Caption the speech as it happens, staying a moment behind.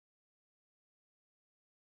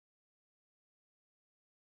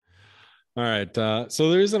All right. So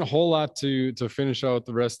there isn't a whole lot to finish out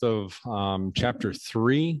the rest of chapter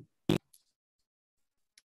 3,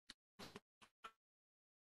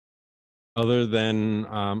 other than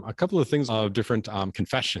a couple of things of different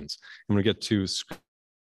confessions. I'm going to get to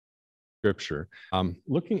scripture.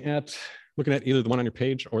 Looking at either the one on your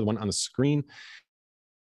page or the one on the screen.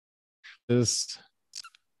 This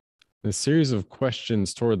series of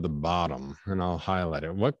questions toward the bottom, and I'll highlight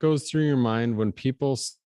it. What goes through your mind when people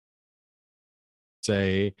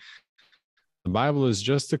say the Bible is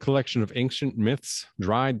just a collection of ancient myths,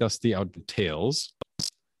 dry, dusty, outdated tales?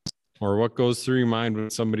 Or what goes through your mind when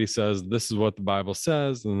somebody says this is what the Bible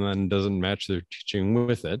says and then doesn't match their teaching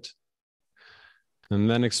with it? And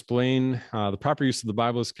then explain the proper use of the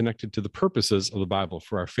Bible is connected to the purposes of the Bible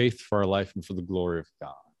for our faith, for our life, and for the glory of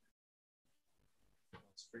God.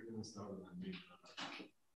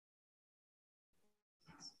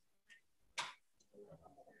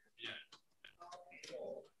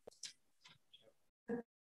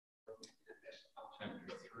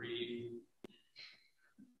 Chapter 3.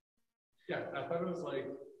 Yeah, I thought it was like.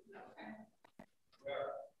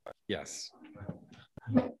 Yes.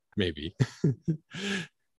 Maybe.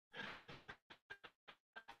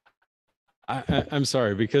 I'm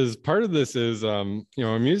sorry, because part of this is, I'm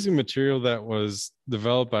using material that was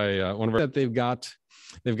developed by one of our that they've got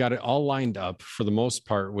it all lined up for the most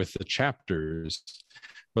part with the chapters,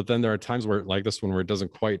 but then there are times where, like this one, where it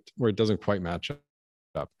doesn't quite match up.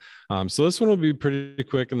 So this one will be pretty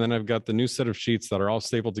quick, and then I've got the new set of sheets that are all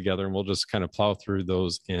stapled together, and we'll just kind of plow through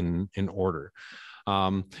those in order.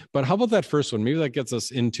 But how about that first one? Maybe that gets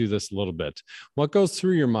us into this a little bit. What goes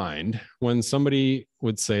through your mind when somebody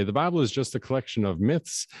would say the Bible is just a collection of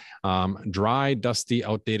myths, dry, dusty,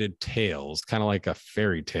 outdated tales, kind of like a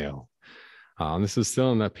fairy tale? This is still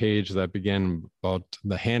on that page that began about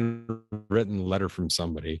the handwritten letter from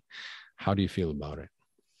somebody. How do you feel about it?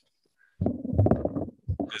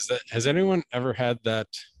 Has anyone ever had that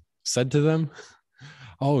said to them?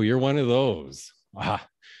 Oh, you're one of those.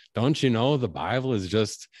 Don't you know the Bible is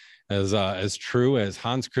just as true as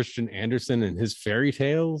Hans Christian Andersen and his fairy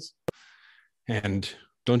tales? And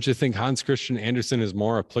don't you think Hans Christian Andersen is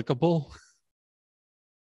more applicable?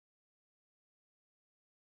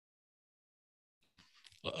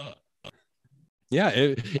 Yeah,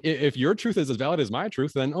 if your truth is as valid as my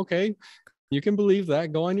truth, then okay, you can believe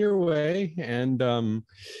that. Go on your way. And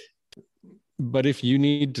but if you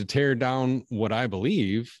need to tear down what I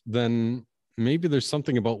believe, then maybe there's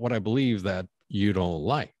something about what I believe that you don't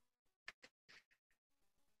like.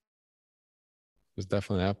 There's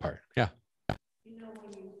definitely that part. Yeah. When you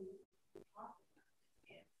talk about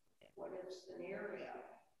what if scenario,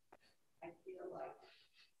 I feel like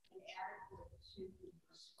inadequate to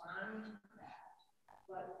respond to that,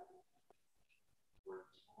 but we're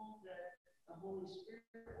told that the Holy Spirit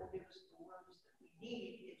will give us the words that we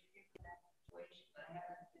need if you're in that situation. But I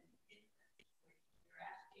haven't been in that situation. You're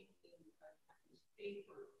asking me this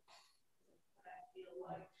paper, but I feel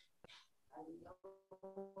like I know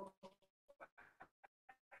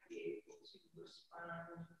be able to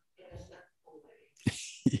respond in a sensible way.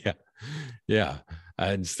 Yeah.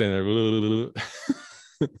 I'd stand there.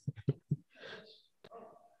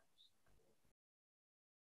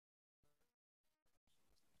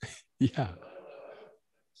 Yeah.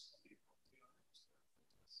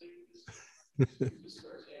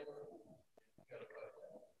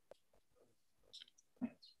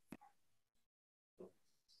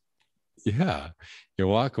 Yeah. You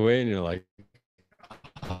walk away and you're like,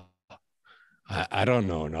 I don't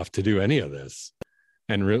know enough to do any of this.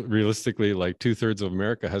 And realistically, like 2/3 of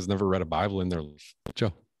America has never read a Bible in their life.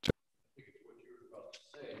 Joe.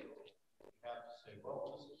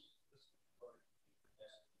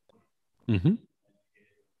 Mm-hmm.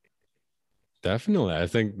 Definitely. I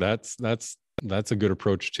think that's a good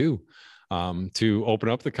approach too. To open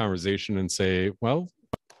up the conversation and say, well,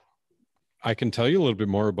 I can tell you a little bit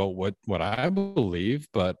more about what I believe,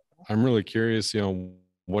 but I'm really curious,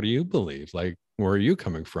 what do you believe? Like, where are you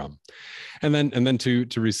coming from? And then to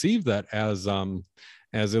receive that as a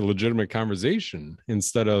legitimate conversation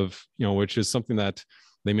instead of, which is something that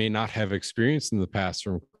they may not have experienced in the past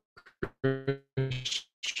from Christians.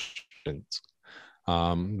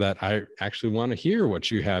 That I actually want to hear what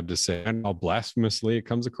you have to say and how blasphemously it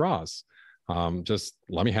comes across. Just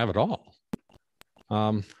let me have it all.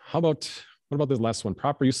 What about this last one?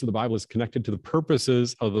 Proper use of the Bible is connected to the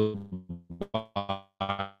purposes of the Bible.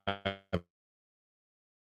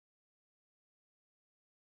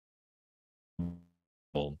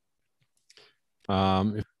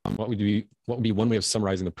 What would be one way of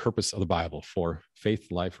summarizing the purpose of the Bible for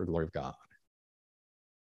faith, life, or glory of God?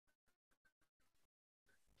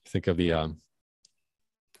 think of the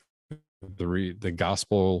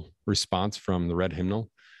gospel response from the red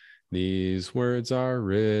hymnal. These words are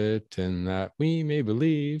written that we may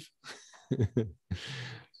believe.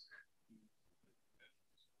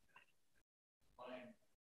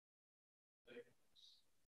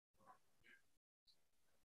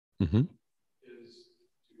 Mm-hmm.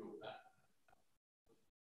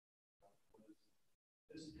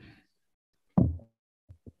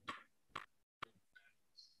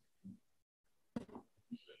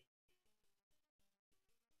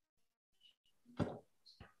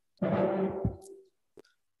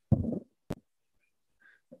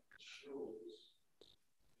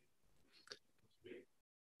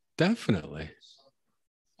 Definitely.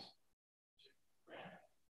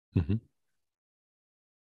 Mm-hmm.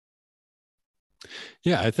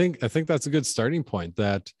 Yeah, I think that's a good starting point.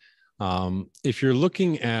 That if you're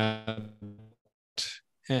looking at,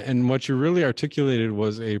 and what you really articulated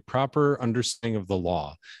was a proper understanding of the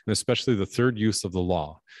law, and especially the third use of the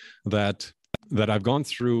law, that I've gone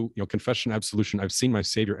through, confession, absolution. I've seen my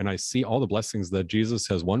Savior, and I see all the blessings that Jesus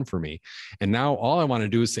has won for me, and now all I want to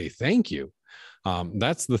do is say thank you.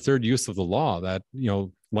 That's the third use of the law. That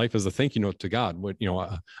life is a thank you note to God. What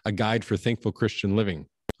a guide for thankful Christian living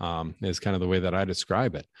is kind of the way that I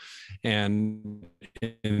describe it. And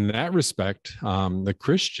in that respect, the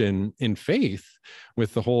Christian in faith,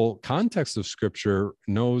 with the whole context of Scripture,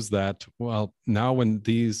 knows that, well, now when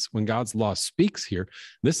God's law speaks here,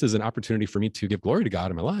 this is an opportunity for me to give glory to God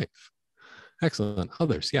in my life. Excellent.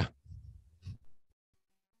 Others, yeah.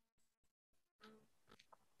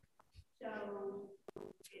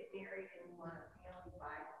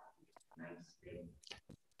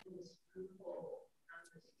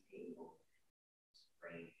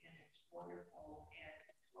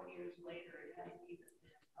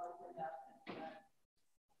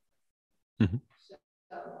 Mm-hmm. So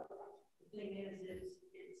the thing is,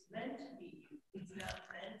 it's meant to be. It's not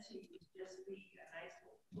meant to just be a nice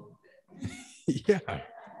little book. Yeah.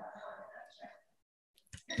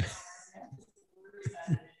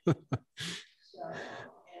 So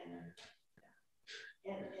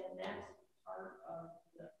and that's part of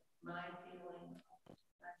my feeling.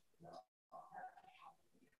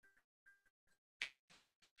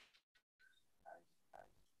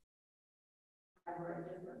 I read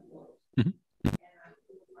different books. Mm-hmm. And I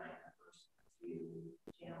feel like the first few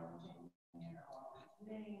challenging, all these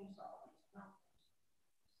names, all these numbers.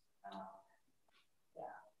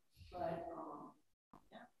 Yeah. But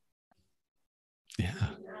yeah.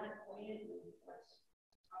 Not acquainted with what's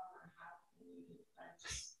proper happening.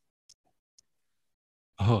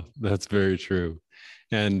 Oh, that's very true.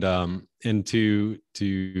 And to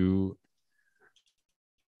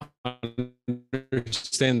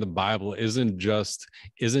understand the Bible isn't just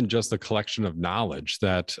a collection of knowledge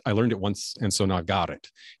that I learned it once and so now I've got it.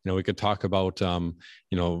 We could talk about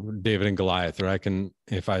David and Goliath, or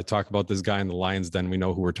if I talk about this guy in the lion's den, we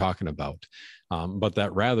know who we're talking about. But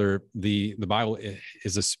that rather the Bible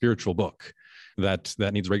is a spiritual book that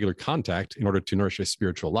needs regular contact in order to nourish a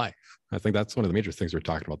spiritual life. I think that's one of the major things we're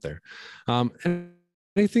talking about there. And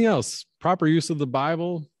anything else? Proper use of the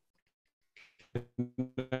Bible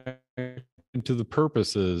to the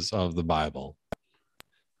purposes of the Bible.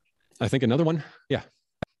 I think another one, yeah.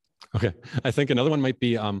 Okay. I think another one might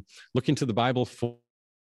be looking to the Bible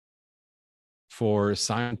for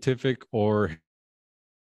scientific or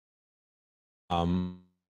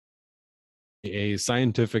a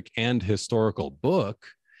scientific and historical book,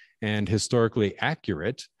 and historically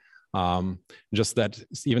accurate. Just that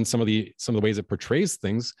even some of the ways it portrays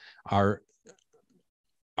things are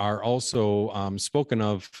also spoken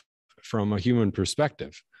of from a human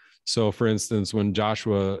perspective. So, for instance, when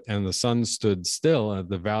Joshua and the sun stood still at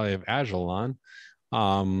the Valley of Ajalon,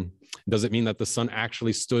 does it mean that the sun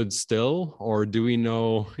actually stood still, or do we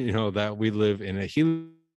know, that we live in a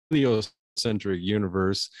heliocentric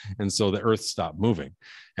universe, and so the Earth stopped moving?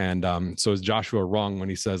 And so is Joshua wrong when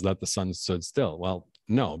he says that the sun stood still? Well,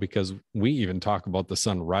 no, because we even talk about the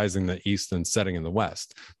sun rising in the east and setting in the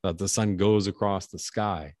west, that the sun goes across the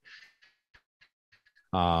sky.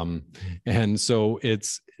 And so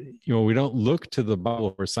it's, we don't look to the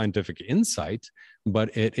Bible for scientific insight,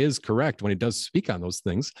 but it is correct when it does speak on those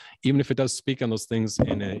things, even if it does speak on those things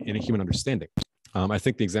in a human understanding. I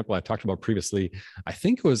think the example I talked about previously, I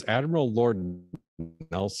think it was Admiral Lord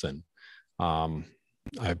Nelson.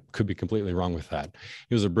 I could be completely wrong with that.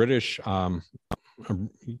 He was a British a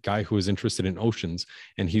guy who was interested in oceans,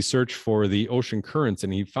 and he searched for the ocean currents,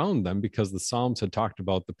 and he found them because the Psalms had talked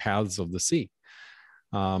about the paths of the sea.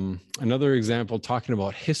 Another example, talking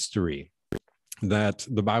about history, that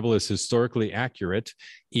the Bible is historically accurate,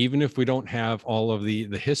 even if we don't have all of the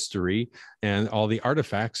history and all the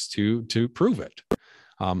artifacts to prove it.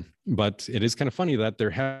 But it is kind of funny that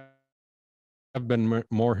there have been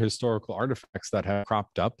more historical artifacts that have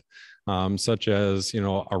cropped up, such as,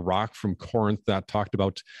 a rock from Corinth that talked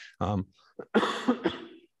about one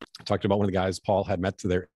of the guys Paul had met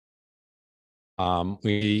there.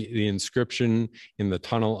 The inscription in the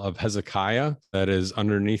tunnel of Hezekiah that is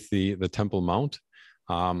underneath the Temple Mount.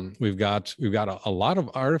 We've got a lot of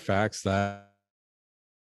artifacts that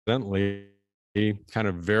evidently kind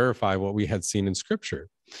of verify what we had seen in Scripture.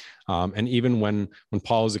 And even when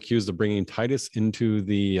Paul is accused of bringing Titus into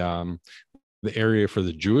the area for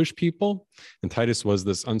the Jewish people, and Titus was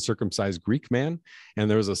this uncircumcised Greek man, and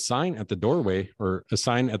there was a sign at the doorway, or a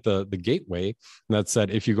sign at the gateway, that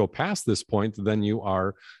said, if you go past this point, then you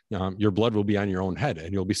are your blood will be on your own head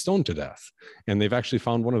and you'll be stoned to death. And they've actually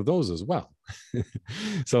found one of those as well.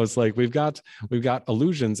 So it's like we've got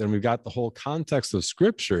allusions, and we've got the whole context of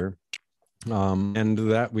Scripture, and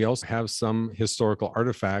that we also have some historical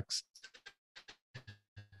artifacts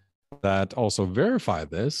that also verify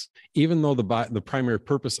this, even though the primary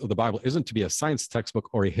purpose of the Bible isn't to be a science textbook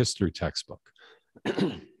or a history textbook.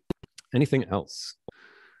 Anything else?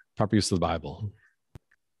 Proper use of the Bible.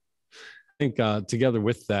 I think together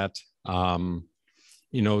with that,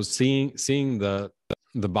 seeing the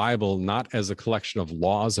Bible not as a collection of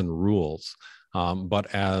laws and rules, but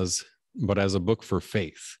as a book for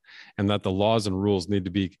faith, and that the laws and rules need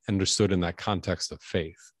to be understood in that context of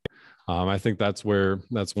faith. I think that's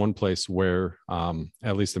one place where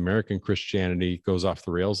at least American Christianity goes off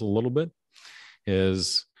the rails a little bit,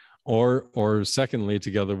 or secondly,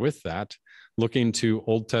 together with that, looking to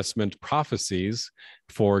Old Testament prophecies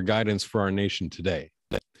for guidance for our nation today.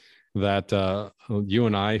 That you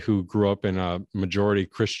and I, who grew up in a majority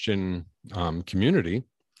Christian community,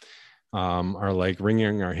 are like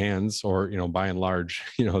wringing our hands, or, by and large,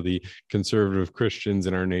 the conservative Christians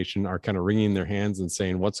in our nation are kind of wringing their hands and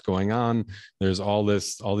saying, what's going on? There's all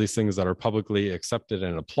these things that are publicly accepted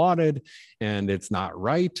and applauded, and it's not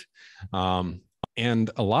right. And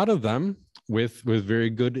a lot of them with very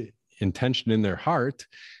good intention in their heart,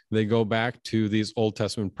 they go back to these Old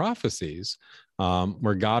Testament prophecies,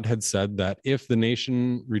 where God had said that if the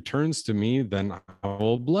nation returns to me, then I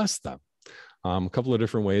will bless them. A couple of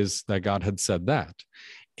different ways that God had said that.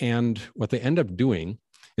 And what they end up doing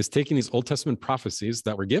is taking these Old Testament prophecies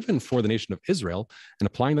that were given for the nation of Israel and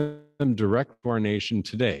applying them direct to our nation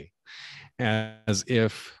today, as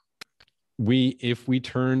if we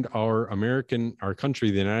turned our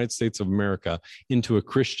country, the United States of America, into a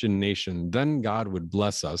Christian nation, then God would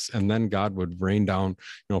bless us, and then God would rain down,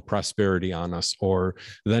 prosperity on us, or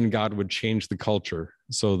then God would change the culture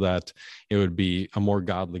so that it would be a more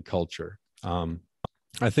godly culture.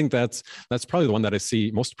 I think that's probably the one that I see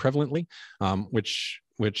most prevalently, which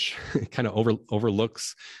kind of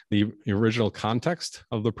overlooks the original context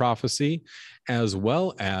of the prophecy, as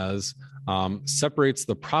well as separates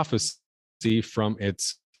the prophecy from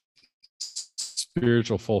its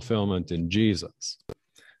spiritual fulfillment in Jesus.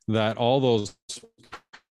 That all those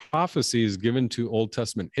prophecies given to Old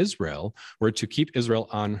Testament Israel were to keep Israel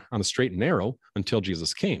on the straight and narrow until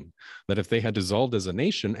Jesus came. That if they had dissolved as a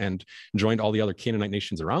nation and joined all the other Canaanite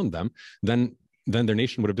nations around them, then their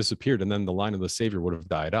nation would have disappeared, and then the line of the Savior would have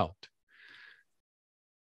died out.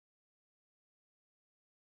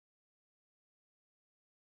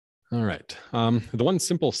 All right. The one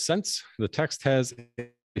simple sense, the text has a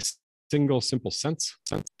single simple sense.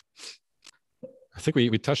 I think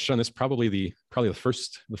we touched on this probably the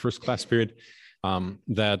first class period,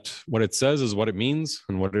 that what it says is what it means,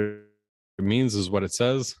 and what it means is what it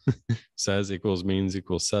says. Says equals means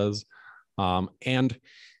equals says. And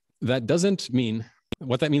that doesn't mean,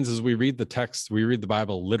 what that means is we read the text, we read the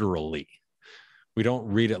Bible literally. We don't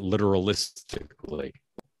read it literalistically.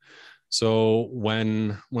 So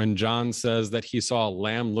when John says that he saw a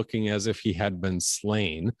lamb looking as if he had been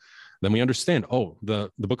slain, then we understand, the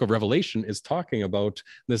book of Revelation is talking about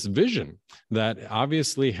this vision that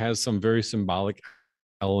obviously has some very symbolic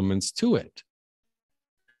elements to it.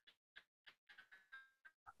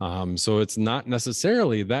 So it's not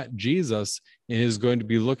necessarily that Jesus is going to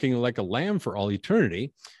be looking like a lamb for all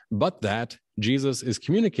eternity, but that Jesus is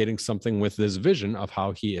communicating something with this vision of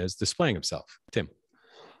how he is displaying himself. Tim.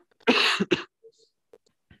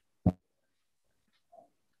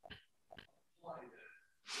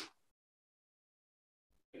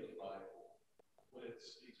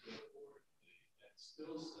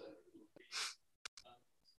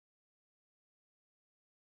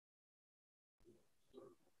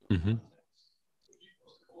 Mm-hmm.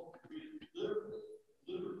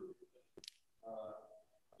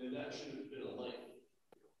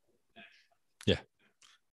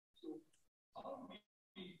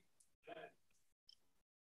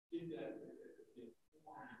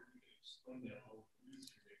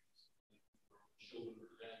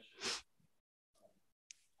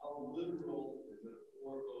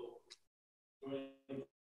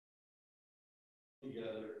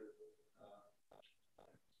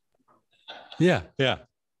 Yeah. Yeah.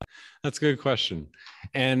 That's a good question.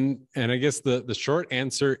 And I guess the short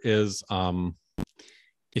answer is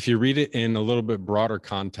if you read it in a little bit broader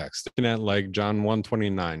context, looking at like John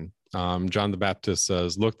 1:29, John the Baptist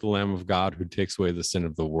says, "Look, the Lamb of God who takes away the sin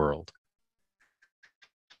of the world."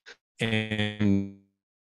 And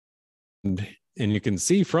you can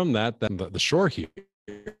see from that the shore here.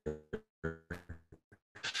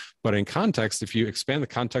 But in context, if you expand the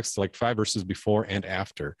context to like 5 verses before and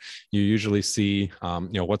after, you usually see,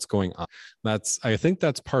 what's going on. I think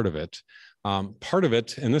that's part of it. Part of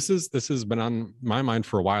it, and this has been on my mind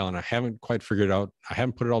for a while, and I haven't quite figured it out. I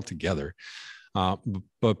haven't put it all together.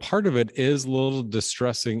 But part of it is a little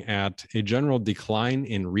distressing at a general decline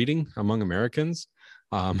in reading among Americans.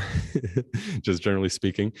 Just generally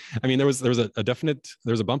speaking. I mean, there was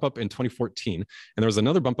a bump up in 2014, and there was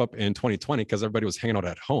another bump up in 2020 because everybody was hanging out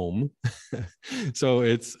at home. So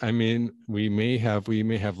we may have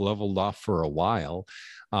leveled off for a while,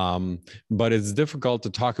 but it's difficult to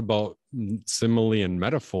talk about simile and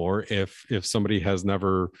metaphor if somebody has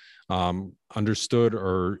never understood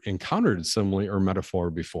or encountered simile or metaphor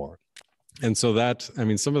before. And so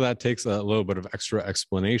some of that takes a little bit of extra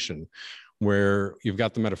explanation, where you've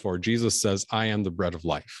got the metaphor. Jesus says, "I am the bread of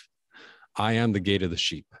life. I am the gate of the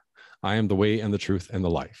sheep. I am the way and the truth and the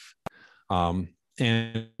life." And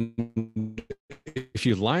if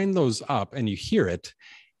you line those up and you hear it,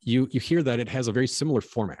 you hear that it has a very similar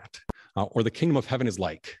format, or the kingdom of heaven is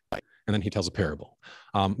like, and then he tells a parable.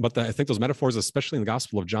 But I think those metaphors, especially in the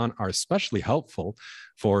Gospel of John, are especially helpful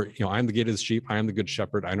for, I am the gate of the sheep. I am the good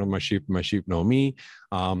shepherd. I know my sheep, and my sheep know me.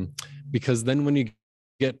 Because then when you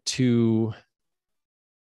get to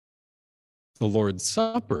the Lord's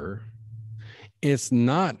Supper,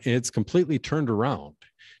 it's completely turned around.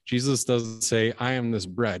 Jesus doesn't say, "I am this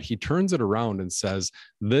bread." He turns it around and says,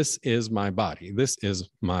 "This is my body. This is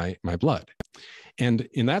my blood." And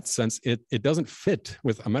in that sense, it doesn't fit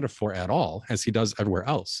with a metaphor at all, as he does everywhere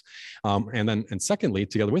else. And secondly,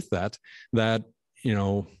 together with that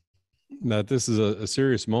this is a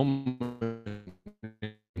serious moment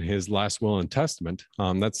in his last will and testament.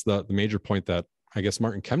 That's the major point that I guess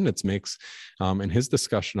Martin Chemnitz makes in his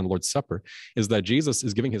discussion on the Lord's Supper, is that Jesus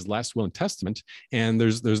is giving his last will and testament, and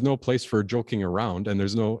there's no place for joking around, and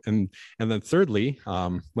then thirdly,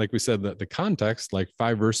 like we said, that the context, like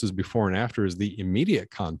 5 verses before and after, is the immediate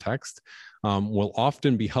context, will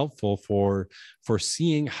often be helpful for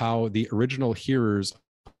seeing how the original hearers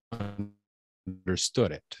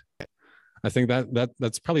understood it. I think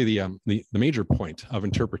that's probably the major point of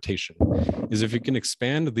interpretation, is if you can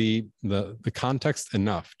expand the context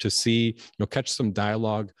enough to see, catch some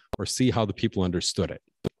dialogue or see how the people understood it.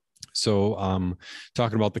 So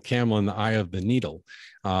talking about the camel in the eye of the needle,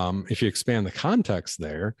 if you expand the context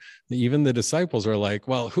there, even the disciples are like,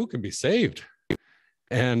 "Well, who can be saved?"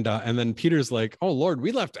 And then Peter's like, "Oh, Lord,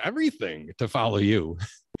 we left everything to follow you.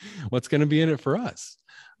 What's going to be in it for us?"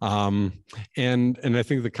 And I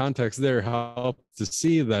think the context there helps to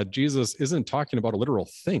see that Jesus isn't talking about a literal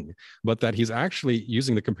thing, but that he's actually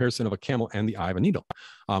using the comparison of a camel and the eye of a needle.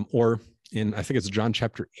 Or in, I think it's John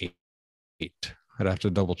chapter 8. I'd have to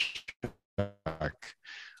double check.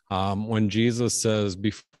 When Jesus says,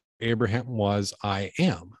 "Before Abraham was, I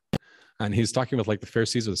am." And he's talking with like the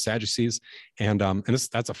Pharisees or the Sadducees. And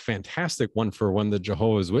that's a fantastic one for when the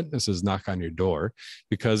Jehovah's Witnesses knock on your door,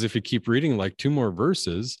 because if you keep reading like 2 more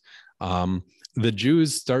verses, the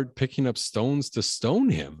Jews start picking up stones to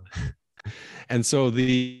stone him. And so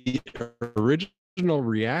the original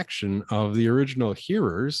reaction of the original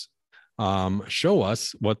hearers show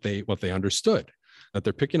us what they understood, that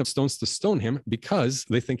they're picking up stones to stone him because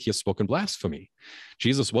they think he has spoken blasphemy.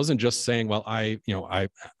 Jesus wasn't just saying, "Well, I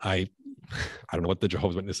don't know what the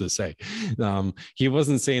Jehovah's Witnesses say." He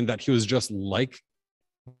wasn't saying that he was just like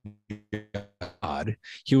God.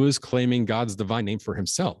 He was claiming God's divine name for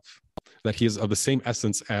himself, that he is of the same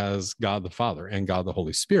essence as God the Father and God the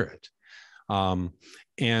Holy Spirit.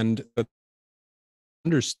 And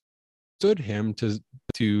understood him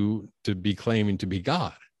to be claiming to be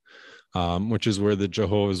God. Which is where the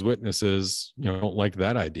Jehovah's Witnesses, don't like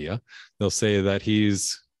that idea. They'll say that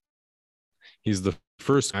he's the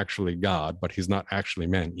first actually God, but he's not actually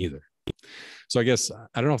man either. So I guess,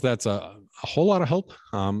 I don't know if that's a whole lot of help,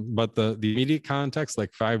 but the immediate context,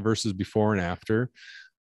 like 5 verses before and after,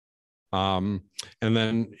 and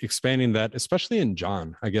then expanding that, especially in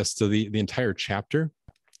John, I guess, to the entire chapter,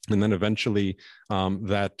 and then eventually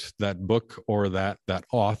that book or that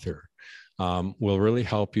author will really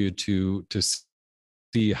help you to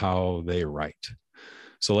see how they write.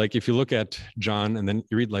 So like if you look at John and then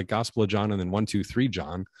you read like Gospel of John and then 1, 2, 3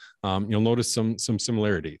 John, you'll notice some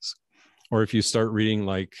similarities. Or if you start reading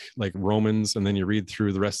like Romans and then you read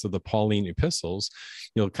through the rest of the Pauline epistles,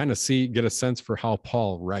 you'll kind of get a sense for how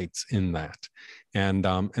Paul writes in that. And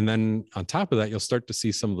then on top of that, you'll start to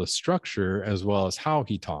see some of the structure as well as how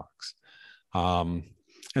he talks. And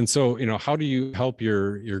so, how do you help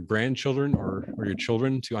your grandchildren or your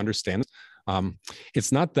children to understand?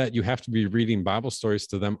 It's not that you have to be reading Bible stories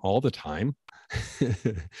to them all the time,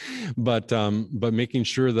 but making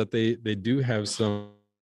sure that they do have some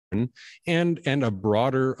and a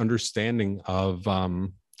broader understanding of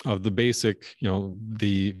the basic,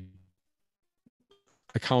 the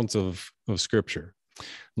accounts of Scripture,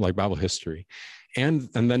 like Bible history. And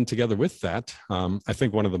then together with that, I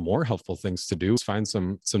think one of the more helpful things to do is find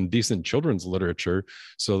some decent children's literature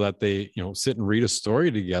so that they, sit and read a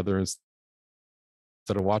story together instead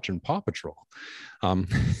of watching Paw Patrol.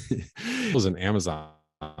 It was an Amazon.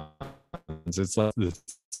 It's like this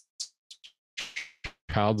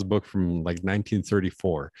child's book from like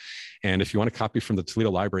 1934. And if you want a copy from the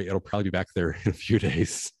Toledo Library, it'll probably be back there in a few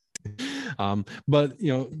days. But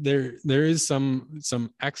there is some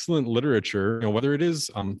excellent literature, whether it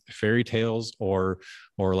is fairy tales or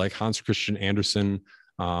like Hans Christian Andersen.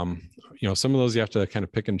 Some of those you have to kind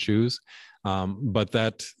of pick and choose. But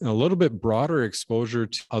that a little bit broader exposure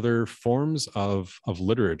to other forms of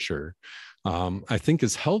literature, I think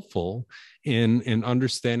is helpful in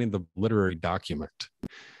understanding the literary document.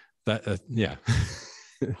 That yeah.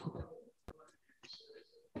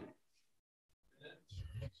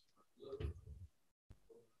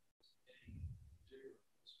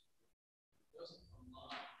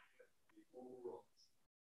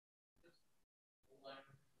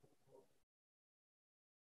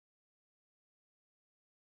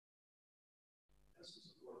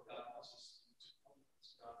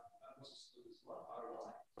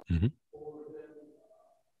 Mm-hmm.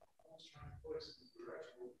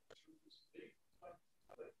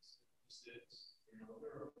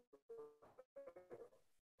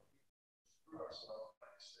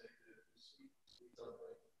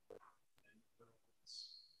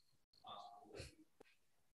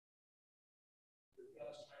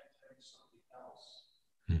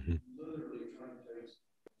 Mm-hmm.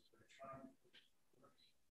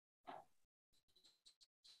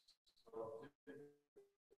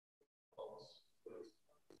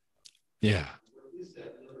 Yeah.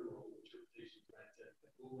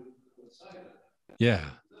 Yeah.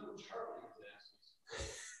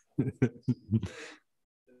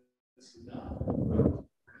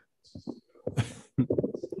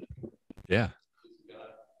 Yeah.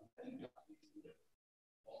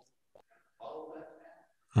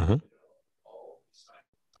 Uh-huh.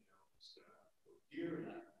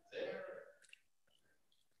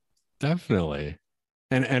 Definitely.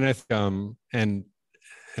 And I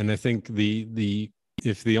and I think the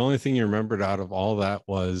if the only thing you remembered out of all that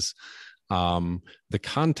was the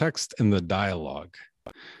context and the dialogue,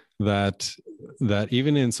 that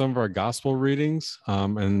even in some of our gospel readings,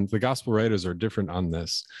 and the gospel writers are different on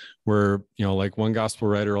this, where like one gospel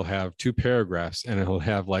writer will have 2 paragraphs and it'll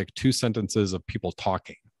have like 2 sentences of people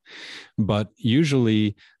talking, but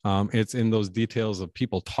usually it's in those details of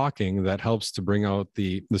people talking that helps to bring out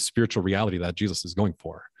the spiritual reality that Jesus is going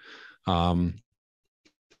for.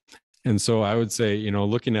 And so I would say,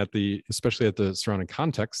 looking at especially at the surrounding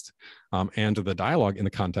context, and the dialogue in the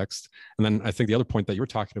context. And then I think the other point that you were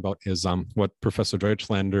talking about is what Professor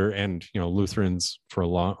Deutschlander and, Lutherans for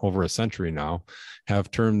over a century now have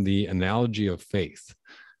termed the analogy of faith,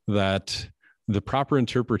 that the proper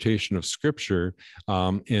interpretation of Scripture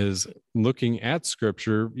is looking at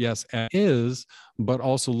Scripture, yes, as is, but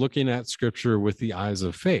also looking at Scripture with the eyes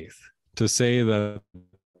of faith, to say that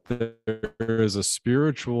there is a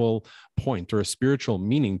spiritual point or a spiritual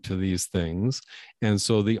meaning to these things. And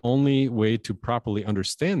so the only way to properly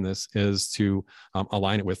understand this is to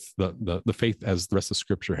align it with the faith as the rest of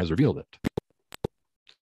Scripture has revealed it.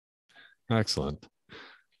 Excellent.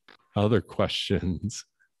 Other questions?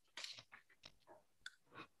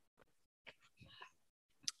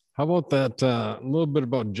 How about that a little bit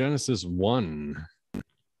about Genesis 1?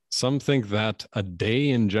 Some think that a day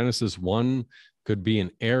in Genesis 1 could be an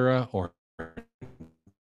era or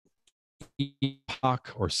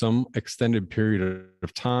epoch or some extended period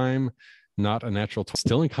of time, not a natural time.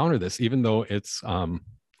 Still encounter this, even though it's a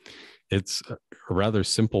rather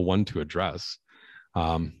simple one to address.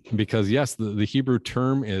 Because yes, the Hebrew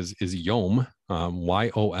term is yom,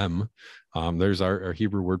 Y-O-M. There's our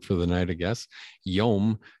Hebrew word for the night, I guess.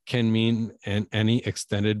 Yom can mean any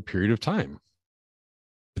extended period of time.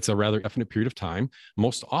 It's a rather definite period of time,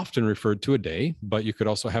 most often referred to a day, but you could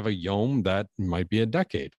also have a yom that might be a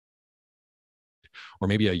decade, or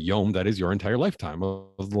maybe a yom that is your entire lifetime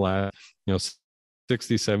of the last,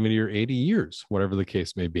 60, 70, or 80 years, whatever the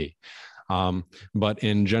case may be. But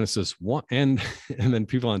in Genesis 1, and then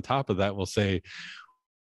people on top of that will say,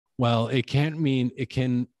 well, it could mean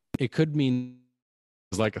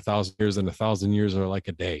like 1,000 years, and 1,000 years are like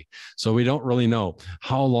a day. So we don't really know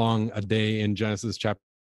how long a day in Genesis chapter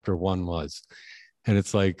 1 was. And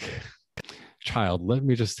it's like, child, let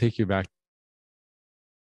me just take you back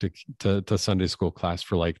to Sunday school class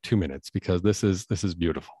for like 2 minutes, because this is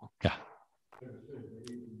beautiful. Yeah.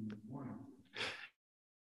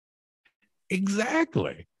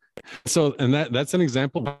 Exactly. So, and that's an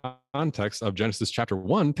example of context of Genesis chapter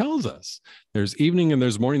 1 tells us there's evening and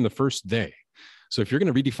there's morning the first day. So if you're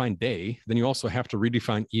going to redefine day, then you also have to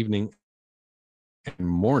redefine evening and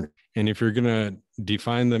morning. And if you're going to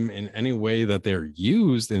define them in any way that they're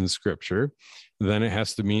used in scripture, then it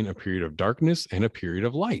has to mean a period of darkness and a period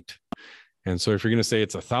of light. And so if you're going to say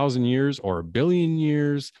it's 1,000 years or 1 billion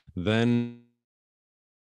years, then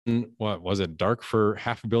what was it, dark for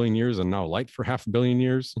 500 million years and now light for 500 million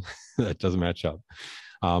years? That doesn't match up.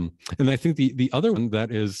 And I think the other one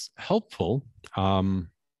that is helpful,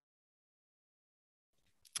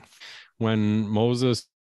 when Moses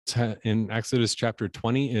in Exodus chapter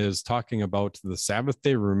 20 is talking about the Sabbath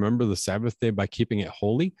day, remember the Sabbath day by keeping it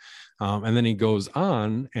holy. And then he goes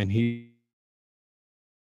on and he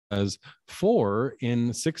says, for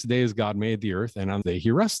in 6 days God made the earth, and on the day he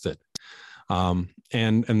rested.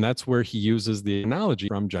 And that's where he uses the analogy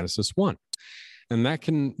from Genesis 1. And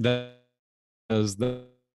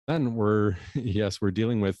then we're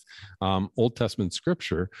dealing with Old Testament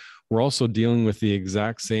scripture. We're also dealing with the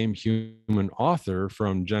exact same human author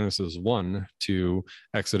from Genesis 1 to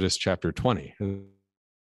Exodus chapter 20.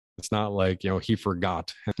 It's not like, he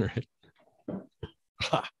forgot. Right?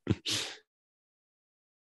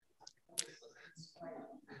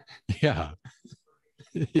 Yeah.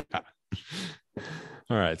 Yeah.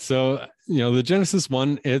 All right. So, the Genesis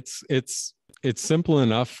 1, it's simple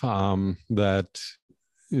enough that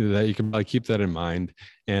you can probably keep that in mind.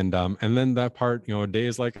 And then that part, a day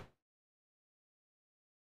is like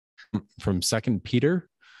from 2 Peter,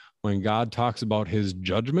 when God talks about his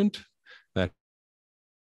judgment, that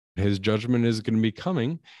his judgment is going to be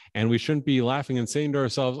coming, and we shouldn't be laughing and saying to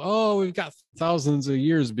ourselves, oh, we've got thousands of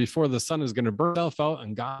years before the sun is going to burn itself out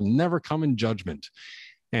and God will never come in judgment.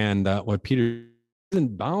 And what Peter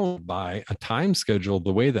isn't bound by a time schedule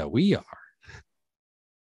the way that we are.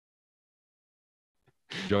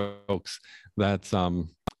 Jokes. That's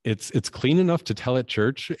it's clean enough to tell at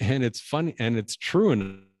church, and it's funny and it's true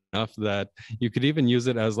enough that you could even use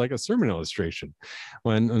it as like a sermon illustration.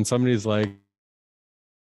 When somebody's like,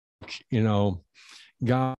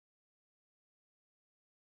 God,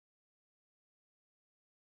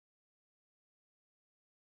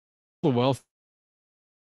 the wealth,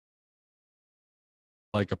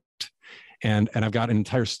 like and I've got an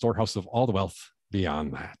entire storehouse of all the wealth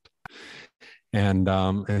beyond that. And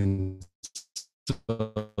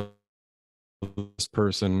so this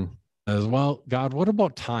person says, well, God, what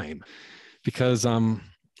about time? Because I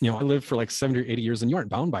lived for like 70 or 80 years and you aren't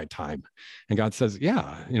bound by time. And God says,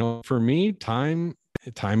 yeah, for me, time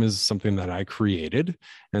is something that I created.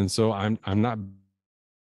 And so I'm not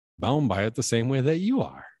bound by it the same way that you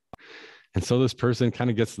are. And so this person kind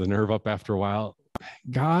of gets the nerve up after a while.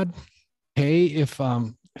 God, hey, if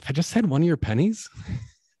I just had one of your pennies.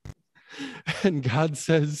 And God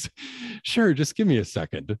says, sure, just give me a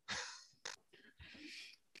second.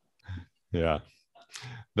 Yeah,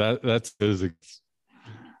 that's physics.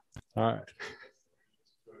 All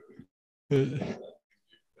right.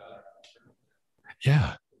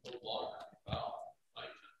 Yeah.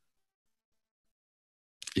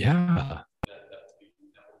 Yeah.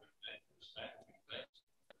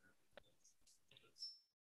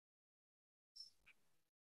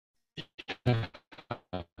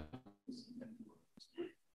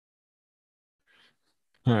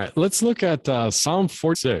 All right, let's look at Psalm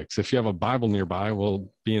 46. If you have a Bible nearby,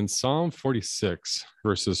 we'll be in Psalm 46,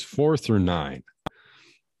 verses 4 through 9.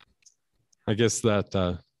 I guess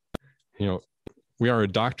that, we are a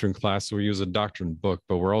doctrine class, so we use a doctrine book,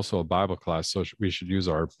 but we're also a Bible class, so we should use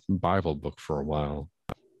our Bible book for a while.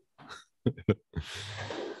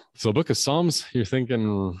 So Book of Psalms, you're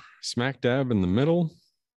thinking smack dab in the middle.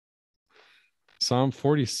 Psalm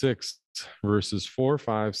 46, verses 4,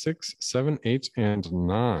 5, 6, 7, 8, and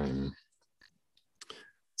 9.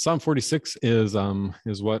 Psalm 46 is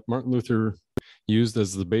what Martin Luther used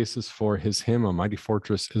as the basis for his hymn, "A Mighty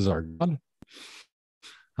Fortress is Our God."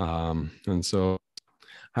 And so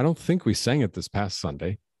I don't think we sang it this past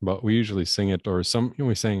Sunday, but we usually sing it, or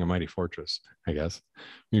we sang "A Mighty Fortress," I guess.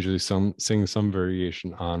 We usually sing some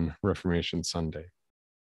variation on Reformation Sunday.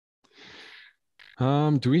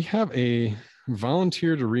 Do we have a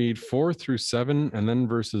volunteer to read 4 through 7 and then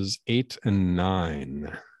verses 8 and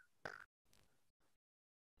 9?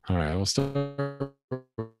 All right, we'll start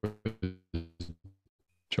with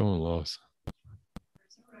Joe and Lois.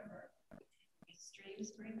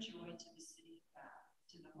 Streams bring joy to the city of God,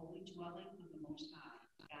 to the holy dwelling of the Most High.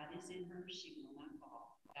 God is in her, she will not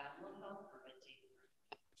fall. God will help her and take her.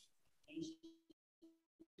 Nations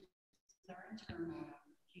are in turmoil,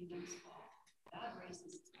 kingdoms fall. God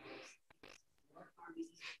raises his voice. The Lord armies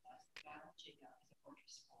is with us. God of Jacob is a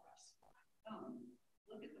fortress for us. Come,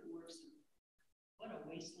 look at the works of what a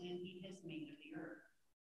wasteland he has made of the earth.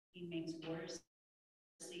 He makes waters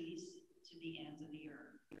cease to the ends of the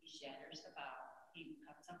earth. He shatters the bow. He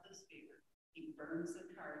cuts up the spear. He burns the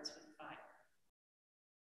cards with fire.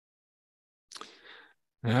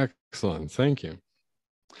 Excellent. Thank you.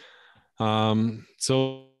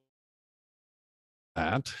 So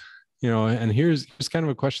that, and here's kind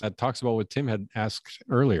of a question that talks about what Tim had asked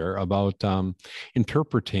earlier about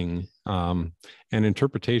interpreting and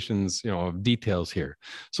interpretations, of details here.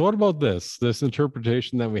 So what about this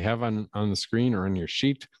interpretation that we have on the screen or on your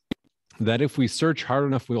sheet? That if we search hard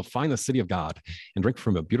enough, we'll find the city of God and drink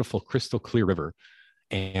from a beautiful crystal clear river.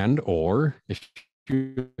 Or if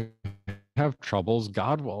you have troubles,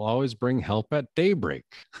 God will always bring help at daybreak.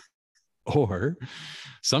 Or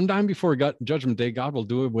sometime before Judgment Day, God will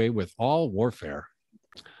do away with all warfare.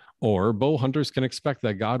 Or bow hunters can expect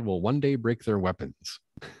that God will one day break their weapons.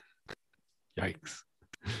 Yikes.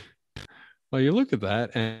 Well, you look at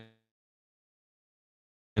that and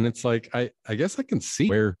it's like, I guess I can see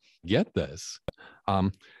where you get this.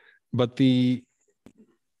 But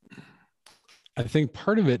I think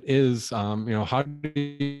part of it is, how do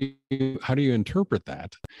you interpret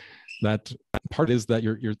that? That part is that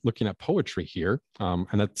you're looking at poetry here,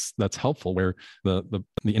 and that's helpful, where the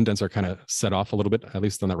indents are kind of set off a little bit, at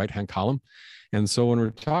least on the right-hand column. And so when we're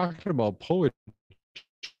talking about poetry,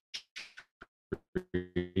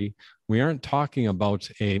 we aren't talking about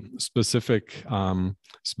a specific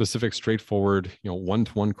straightforward,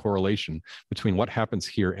 one-to-one correlation between what happens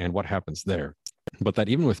here and what happens there. But that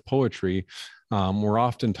even with poetry, we're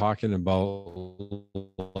often talking about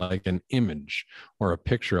like an image or a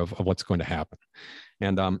picture of what's going to happen.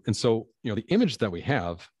 And so, the image that we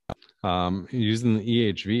have, using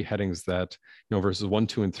the EHV headings that, verses 1,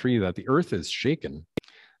 2, and 3, that the earth is shaken,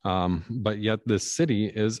 but yet this city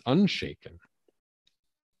is unshaken.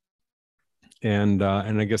 And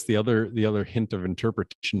I guess the other hint of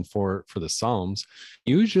interpretation for the Psalms,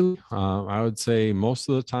 usually I would say most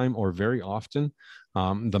of the time or very often,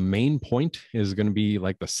 the main point is going to be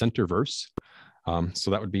like the center verse.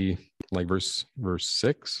 So that would be like verse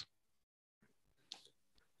 6.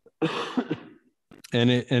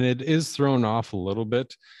 And it is thrown off a little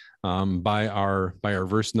bit by our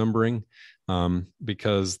verse numbering,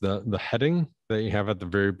 because the heading that you have at the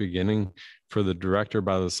very beginning for the director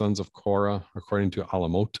by the sons of Korah, according to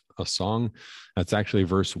Alamot, a song, that's actually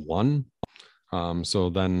verse 1. So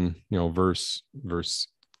then, verse,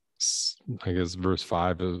 I guess verse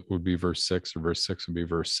 5 would be verse 6, or verse 6 would be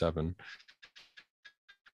verse 7.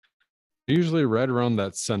 Usually right around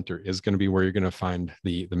that center is going to be where you're going to find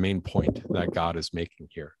the main point that God is making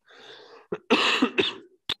here.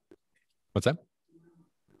 What's that?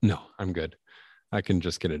 No, I'm good. I can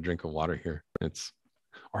just get a drink of water here.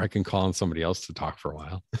 Or I can call on somebody else to talk for a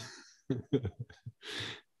while.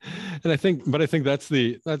 And I think that's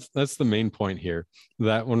the main point here,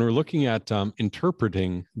 that when we're looking at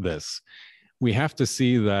interpreting this, we have to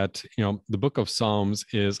see that, the book of Psalms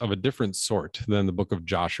is of a different sort than the book of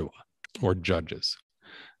Joshua or Judges,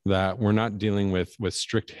 that we're not dealing with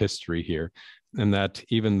strict history here, and that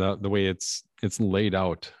even the way it's laid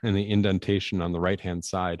out in the indentation on the right-hand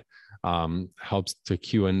side helps to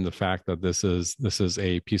cue in the fact that this is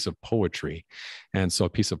a piece of poetry. And so a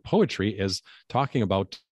piece of poetry is talking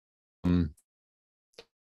about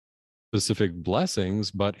specific blessings,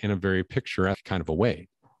 but in a very picturesque kind of a way.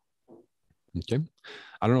 Okay.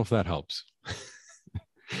 I don't know if that helps.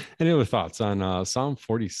 Any other thoughts on Psalm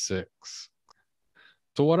 46?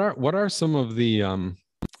 So what are some of the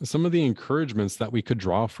encouragements that we could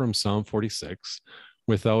draw from Psalm 46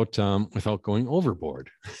 without going overboard,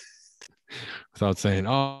 without saying,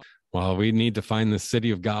 oh, well, we need to find the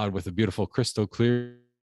city of God with a beautiful crystal clear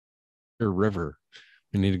river.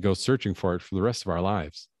 We need to go searching for it for the rest of our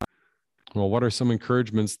lives. Well, what are some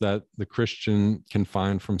encouragements that the Christian can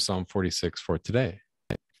find from Psalm 46 for today?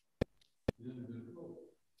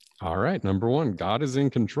 All right, number one, God is in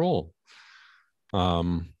control.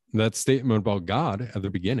 That statement about God at the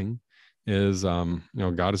beginning is,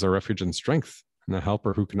 God is our refuge and strength and a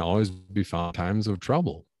helper who can always be found in times of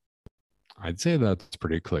trouble. I'd say that's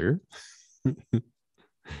pretty clear.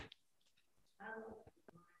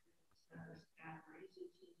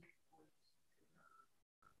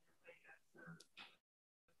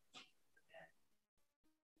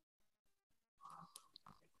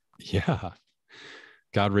 Yeah.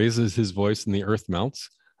 God raises his voice and the earth melts.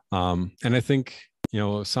 And I think,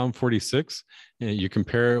 Psalm 46, you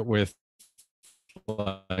compare it with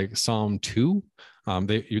like Psalm 2,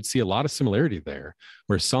 you'd see a lot of similarity there,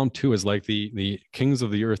 where Psalm 2 is like the kings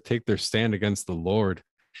of the earth take their stand against the Lord,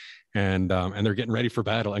 and they're getting ready for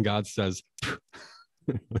battle, and God says,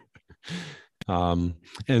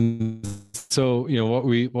 and so what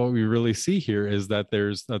we really see here is that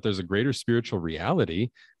there's a greater spiritual reality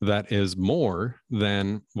that is more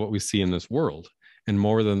than what we see in this world, and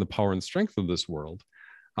more than the power and strength of this world.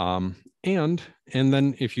 And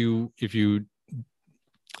then if you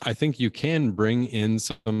I think you can bring in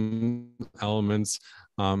some elements,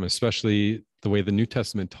 especially the way the New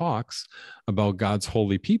Testament talks about God's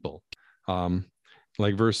holy people,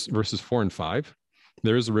 like verses 4 and 5.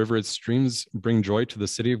 There is a river, its streams bring joy to the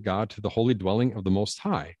city of God, to the holy dwelling of the Most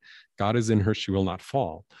High. God is in her, she will not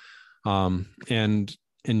fall. And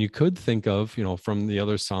you could think of, from the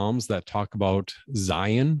other Psalms that talk about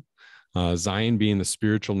Zion, Zion being the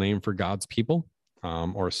spiritual name for God's people,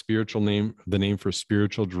 or a spiritual name, the name for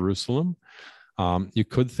spiritual Jerusalem. You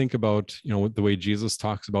could think about, the way Jesus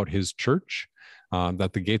talks about his church,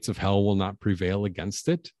 that the gates of hell will not prevail against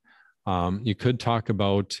it. You could talk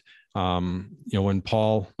about, when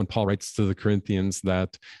Paul writes to the Corinthians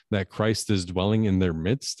that Christ is dwelling in their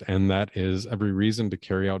midst, and that is every reason to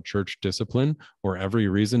carry out church discipline, or every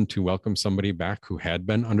reason to welcome somebody back who had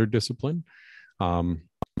been under discipline.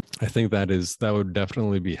 I think that would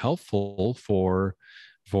definitely be helpful for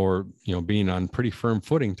being on pretty firm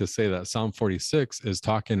footing to say that Psalm 46 is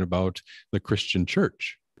talking about the Christian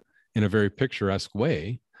church in a very picturesque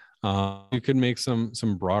way. You could make some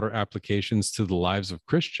broader applications to the lives of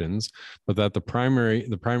Christians, but that the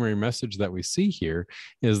primary message that we see here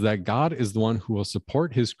is that God is the one who will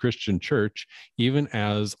support his Christian church, even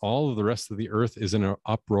as all of the rest of the earth is in an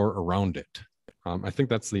uproar around it. I think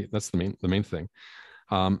that's the main thing.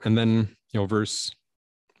 And then verse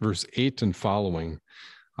 8 and following.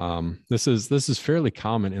 This is fairly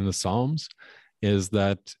common in the Psalms, is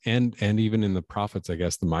that, and even in the prophets, I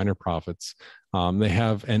guess the minor prophets, they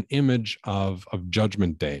have an image of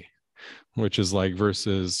Judgment Day, which is like verse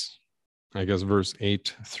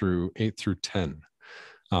 8 through 10,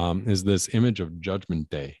 is this image of Judgment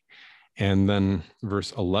Day. And then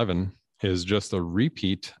verse 11 is just a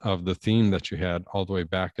repeat of the theme that you had all the way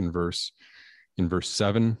back in verse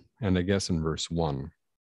 7, and I guess in verse 1.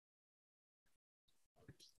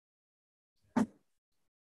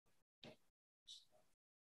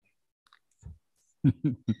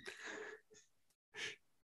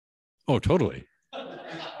 Oh, totally.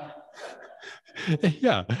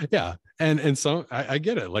 Yeah. And some, I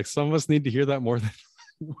get it. Like, some of us need to hear that more than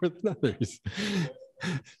others.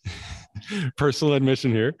 Personal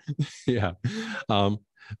admission here. Yeah.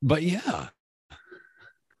 But yeah.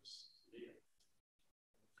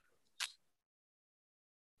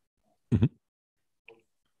 Mm-hmm.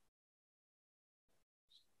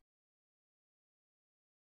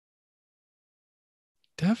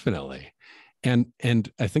 Definitely. And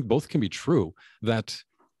I think both can be true, that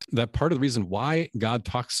part of the reason why God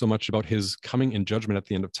talks so much about his coming in judgment at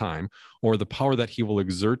the end of time, or the power that he will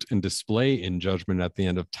exert and display in judgment at the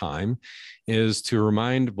end of time, is to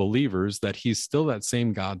remind believers that he's still that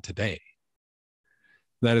same God today.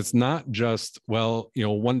 That it's not just,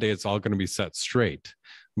 one day it's all going to be set straight,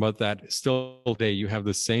 but that still today you have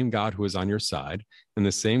the same God who is on your side, and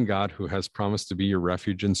the same God who has promised to be your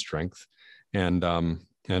refuge and strength. And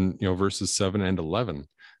verses 7 and 11,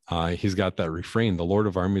 he's got that refrain: the Lord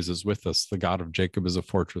of armies is with us, the God of Jacob is a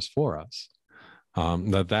fortress for us.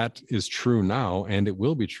 That is true now, and it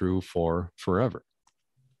will be true for forever.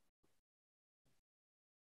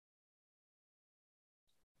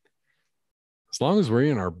 as long as we're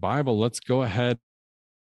in our Bible, let's go ahead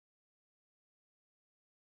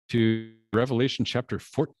to Revelation chapter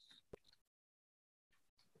 14.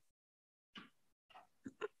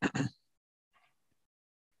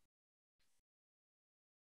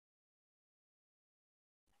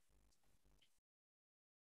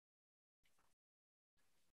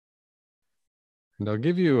 And I'll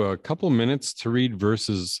give you a couple minutes to read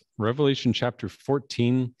Revelation chapter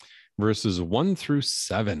 14, verses 1 through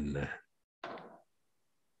 7.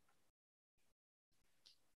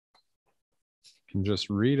 You can just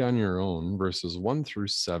read on your own, verses 1 through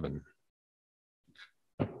 7.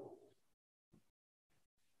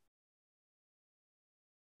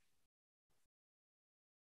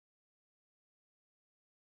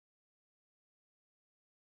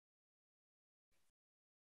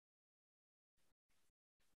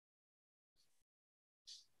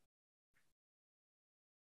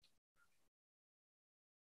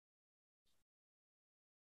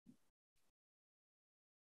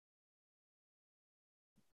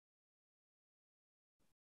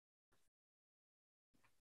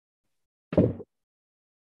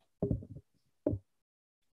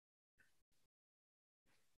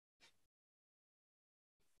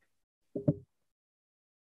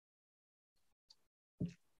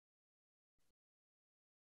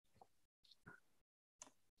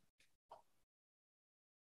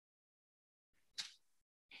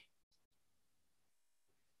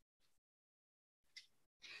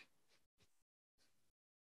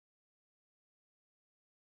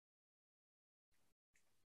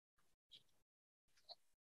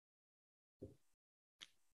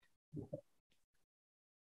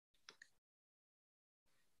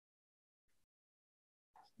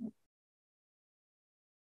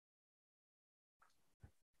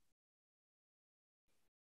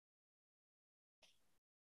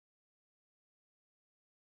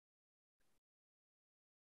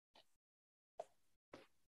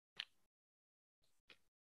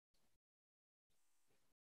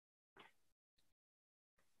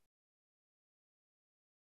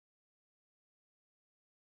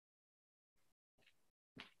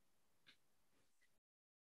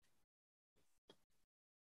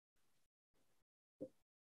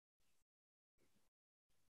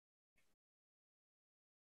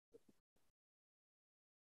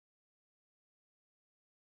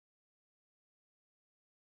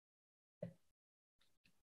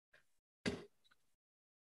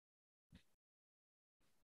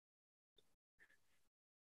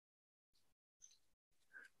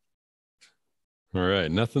 All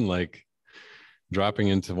right, nothing like dropping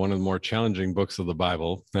into one of the more challenging books of the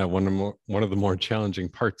Bible. One of the more challenging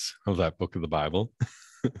parts of that book of the Bible.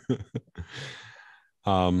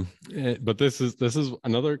 But this is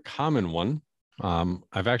another common one.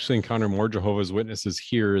 I've actually encountered more Jehovah's Witnesses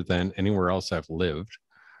here than anywhere else I've lived.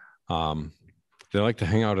 They like to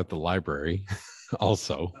hang out at the library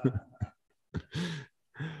also.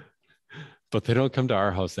 But they don't come to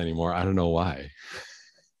our house anymore. I don't know why.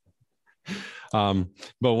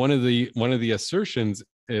 But one of the assertions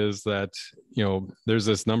is that, there's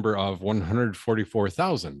this number of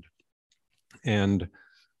 144,000. And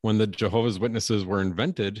when the Jehovah's Witnesses were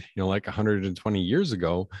invented, like 120 years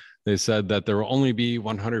ago, they said that there will only be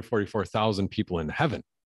 144,000 people in heaven,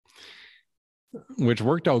 which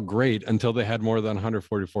worked out great until they had more than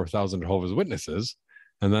 144,000 Jehovah's Witnesses.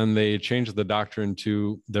 And then they changed the doctrine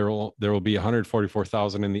to there will be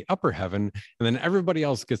 144,000 in the upper heaven, and then everybody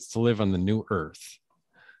else gets to live on the new earth.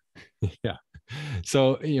 Yeah.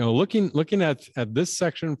 So, looking at this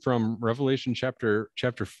section from Revelation chapter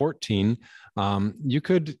 14, you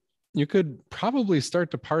could probably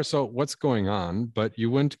start to parse out what's going on, but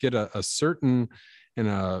you wouldn't get a certain and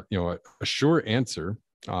a sure answer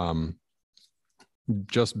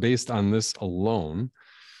just based on this alone.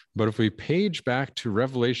 But if we page back to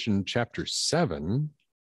Revelation chapter 7,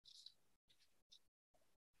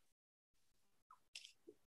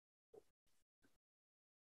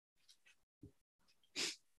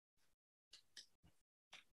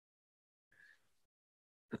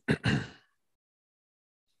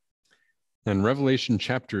 and Revelation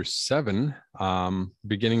chapter 7,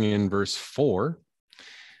 beginning in verse 4,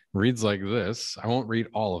 reads like this. I won't read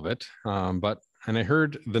all of it, and I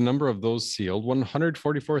heard the number of those sealed,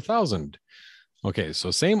 144,000. Okay, so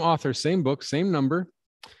same author, same book, same number,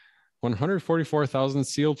 144,000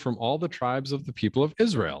 sealed from all the tribes of the people of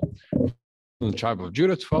Israel. From the tribe of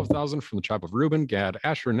Judah, 12,000. From the tribe of Reuben, Gad,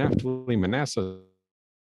 Asher, Naphtali, Manasseh,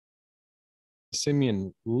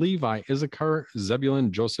 Simeon, Levi, Issachar,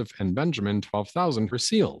 Zebulun, Joseph, and Benjamin, 12,000 were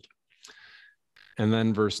sealed. And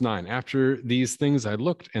then verse 9, after these things I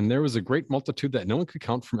looked, and there was a great multitude that no one could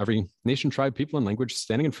count from every nation, tribe, people, and language,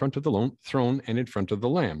 standing in front of the throne and in front of the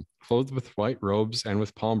Lamb, clothed with white robes and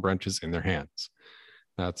with palm branches in their hands.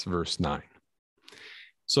 That's verse 9.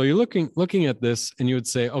 So you're looking at this and you would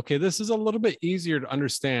say, okay, this is a little bit easier to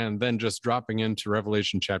understand than just dropping into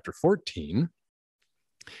Revelation chapter 14.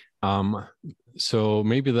 So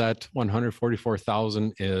maybe that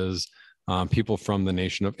 144,000 is people from the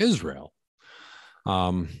nation of Israel.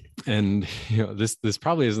 And this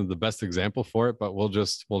probably isn't the best example for it, but we'll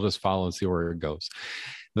just follow and see where it goes.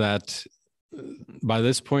 That by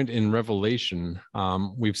this point in Revelation,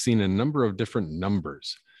 we've seen a number of different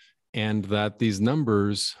numbers, and that these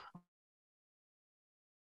numbers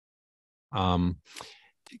can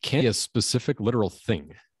be a specific literal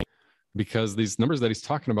thing, because these numbers that he's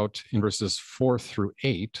talking about in verses 4 through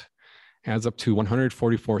 8 adds up to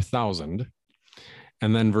 144,000.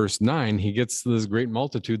 And then verse 9, he gets this great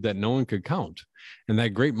multitude that no one could count. And that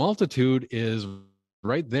great multitude is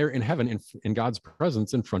right there in heaven, in God's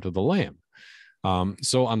presence, in front of the Lamb.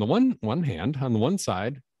 So on the one hand, on the one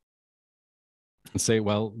side, and say,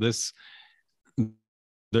 well,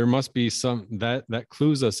 there must be some that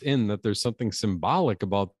clues us in that there's something symbolic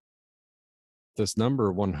about this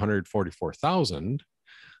number 144,000.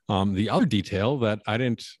 The other detail that I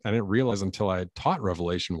didn't realize until I taught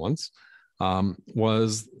Revelation once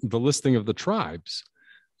was the listing of the tribes.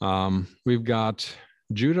 We've got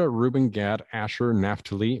Judah, Reuben, Gad, Asher,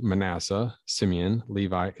 Naphtali, Manasseh, Simeon,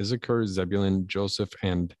 Levi, Issachar, Zebulun, Joseph,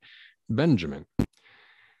 and Benjamin.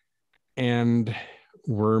 And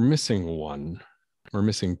we're missing one. We're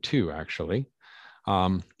missing two, actually.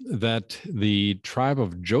 That the tribe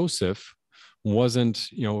of Joseph wasn't,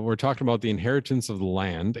 we're talking about the inheritance of the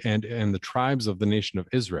land and the tribes of the nation of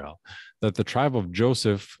Israel, that the tribe of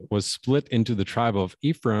Joseph was split into the tribe of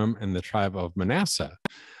Ephraim and the tribe of Manasseh.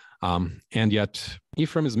 And yet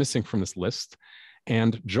Ephraim is missing from this list,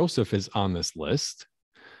 and Joseph is on this list.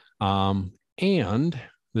 And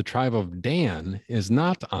the tribe of Dan is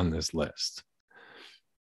not on this list.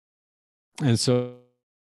 And so,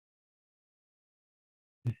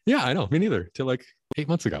 yeah, I know, me neither, till like 8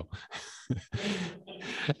 months ago.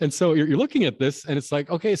 And so you're looking at this and it's like,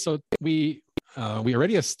 okay, so we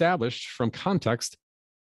already established from context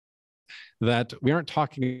that we aren't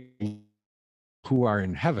talking who are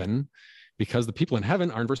in heaven, because the people in heaven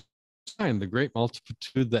are in verse 9, the great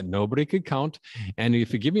multitude that nobody could count. And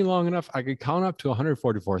if you give me long enough, I could count up to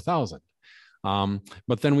 144,000.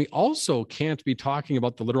 But then we also can't be talking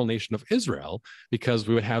about the literal nation of Israel, because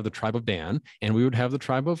we would have the tribe of Dan, and we would have the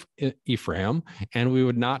tribe of Ephraim, and we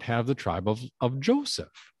would not have the tribe of Joseph.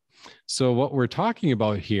 So what we're talking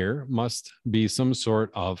about here must be some sort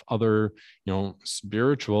of other,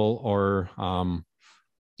 spiritual or,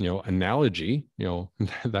 analogy,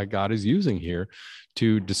 that God is using here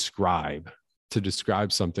to describe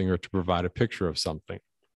something or to provide a picture of something.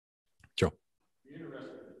 Joe.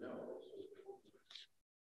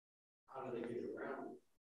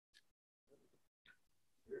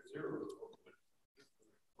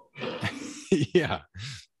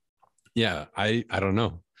 Yeah. I don't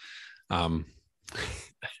know.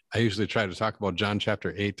 I usually try to talk about John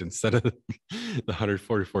chapter 8 instead of the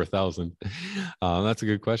 144,000. That's a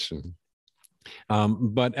good question.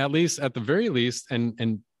 But at the very least,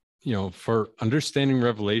 and for understanding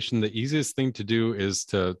Revelation, the easiest thing to do is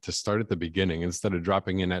to start at the beginning instead of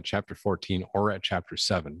dropping in at chapter 14 or at chapter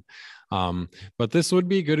 7. But this would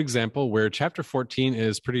be a good example where chapter 14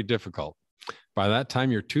 is pretty difficult. By that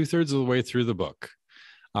time, you're 2/3 of the way through the book.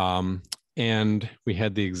 And we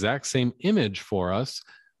had the exact same image for us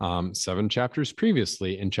 7 chapters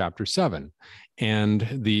previously in chapter 7. And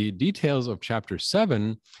the details of chapter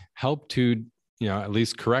 7 help to, at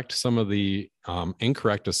least correct some of the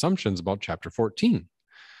incorrect assumptions about chapter 14.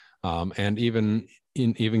 And even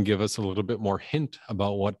give us a little bit more hint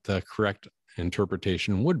about what the correct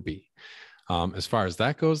interpretation would be. As far as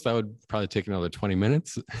that goes, that would probably take another 20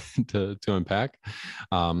 minutes to unpack.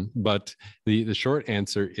 But the short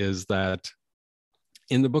answer is that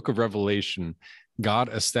in the book of Revelation, God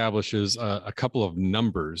establishes a couple of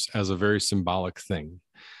numbers as a very symbolic thing,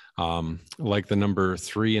 like the number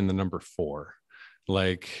 3 and the number 4.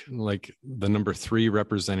 Like the number 3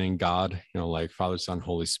 representing God, like Father, Son,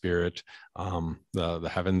 Holy Spirit,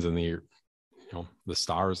 the heavens and the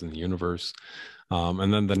stars and the universe.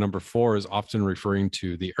 And then the number 4 is often referring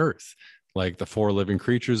to the earth, like the 4 living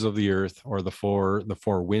creatures of the earth, or the four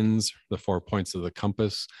winds, the 4 points of the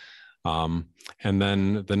compass. And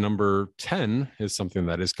then the number 10 is something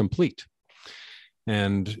that is complete.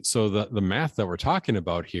 And so the math that we're talking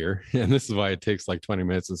about here, and this is why it takes like 20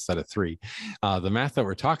 minutes instead of 3, the math that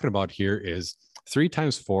we're talking about here is 3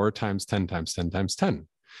 times 4 times 10 times 10 times 10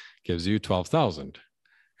 gives you 12,000.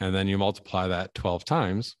 And then you multiply that 12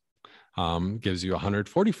 times, gives you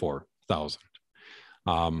 144,000.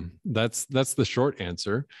 That's the short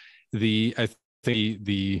answer. I think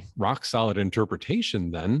the rock solid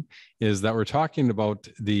interpretation then is that we're talking about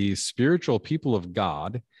the spiritual people of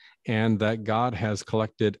God, and that God has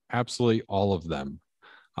collected absolutely all of them,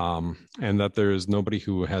 and that there is nobody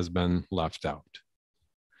who has been left out.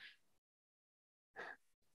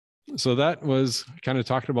 So that was kind of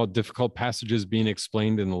talking about difficult passages being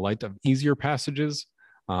explained in the light of easier passages.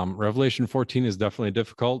 Revelation 14 is definitely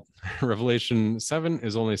difficult. Revelation 7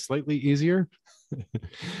 is only slightly easier.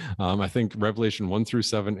 I think Revelation 1 through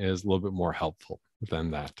 7 is a little bit more helpful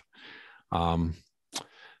than that.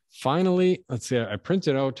 Finally, let's see, I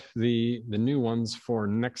printed out the new ones for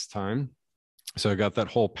next time. So I got that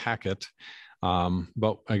whole packet.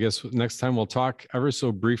 But I guess next time we'll talk ever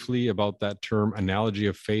so briefly about that term analogy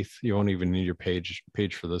of faith. You won't even need your page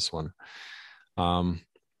for this one.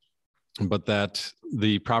 But that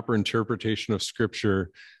the proper interpretation of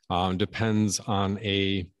Scripture depends on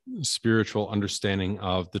a spiritual understanding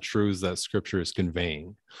of the truths that Scripture is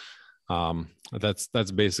conveying.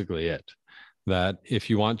 That's basically it. That if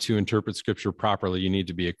you want to interpret Scripture properly, you need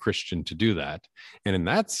to be a Christian to do that. And in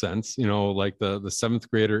that sense, like the 7th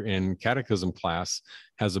grader in catechism class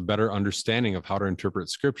has a better understanding of how to interpret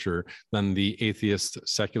Scripture than the atheist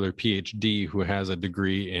secular PhD who has a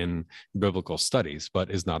degree in biblical studies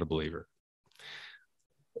but is not a believer.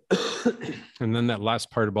 And then that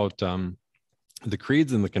last part about the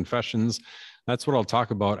creeds and the confessions, that's what I'll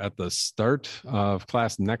talk about at the start of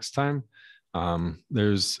class next time. And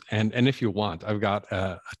if you want, I've got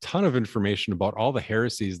a ton of information about all the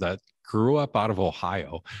heresies that grew up out of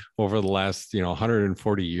Ohio over the last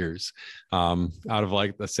 140 years, out of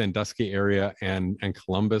like the Sandusky area and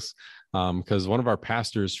Columbus, because one of our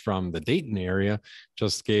pastors from the Dayton area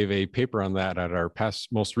just gave a paper on that at our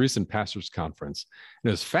most recent pastors conference. It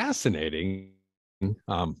was fascinating,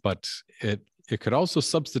 but it could also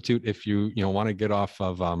substitute if you want to get off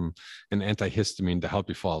of an antihistamine to help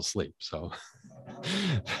you fall asleep. So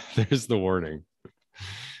there's the warning.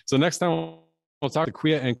 So next time we'll talk to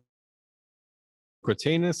Quia and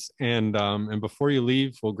Quatanus, and before you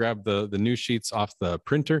leave, we'll grab the new sheets off the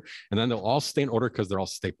printer, and then they'll all stay in order because they're all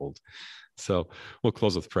stapled. So we'll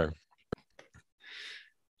close with prayer.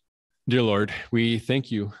 Dear Lord, we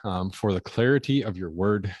thank you for the clarity of your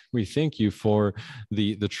word. We thank you for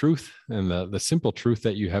the truth and the simple truth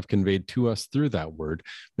that you have conveyed to us through that word.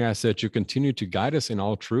 We ask that you continue to guide us in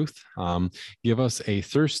all truth. Give us a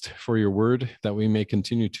thirst for your word that we may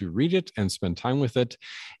continue to read it and spend time with it.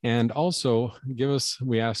 And also give us,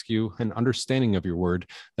 we ask you, an understanding of your word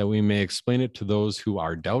that we may explain it to those who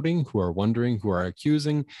are doubting, who are wondering, who are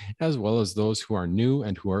accusing, as well as those who are new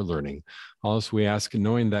and who are learning. All this we ask,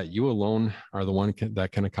 knowing that you alone are the one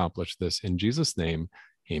that can accomplish this. In Jesus' name,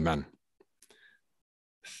 amen.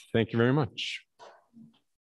 Thank you very much.